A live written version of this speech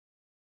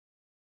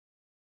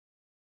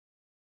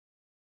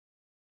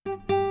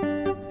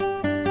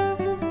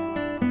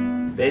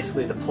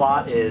Basically, the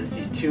plot is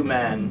these two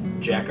men,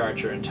 Jack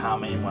Archer and Tom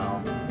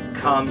Manuel,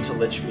 come to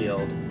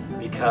Litchfield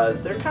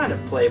because they're kind of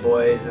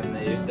playboys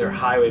and they're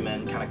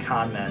highwaymen, kind of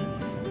con men,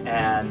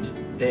 and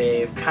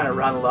they've kind of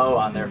run low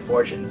on their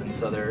fortunes, and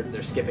so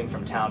they're skipping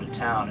from town to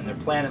town. And their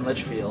plan in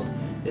Litchfield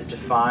is to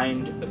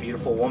find a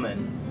beautiful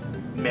woman,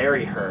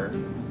 marry her,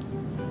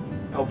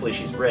 hopefully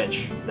she's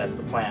rich, that's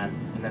the plan,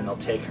 and then they'll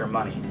take her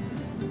money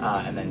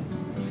and then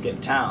skip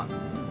town.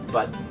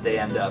 But they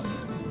end up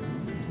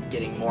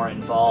getting more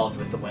involved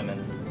with the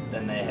women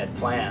than they had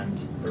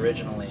planned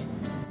originally.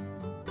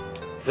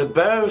 The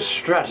Beau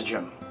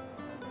Stratagem.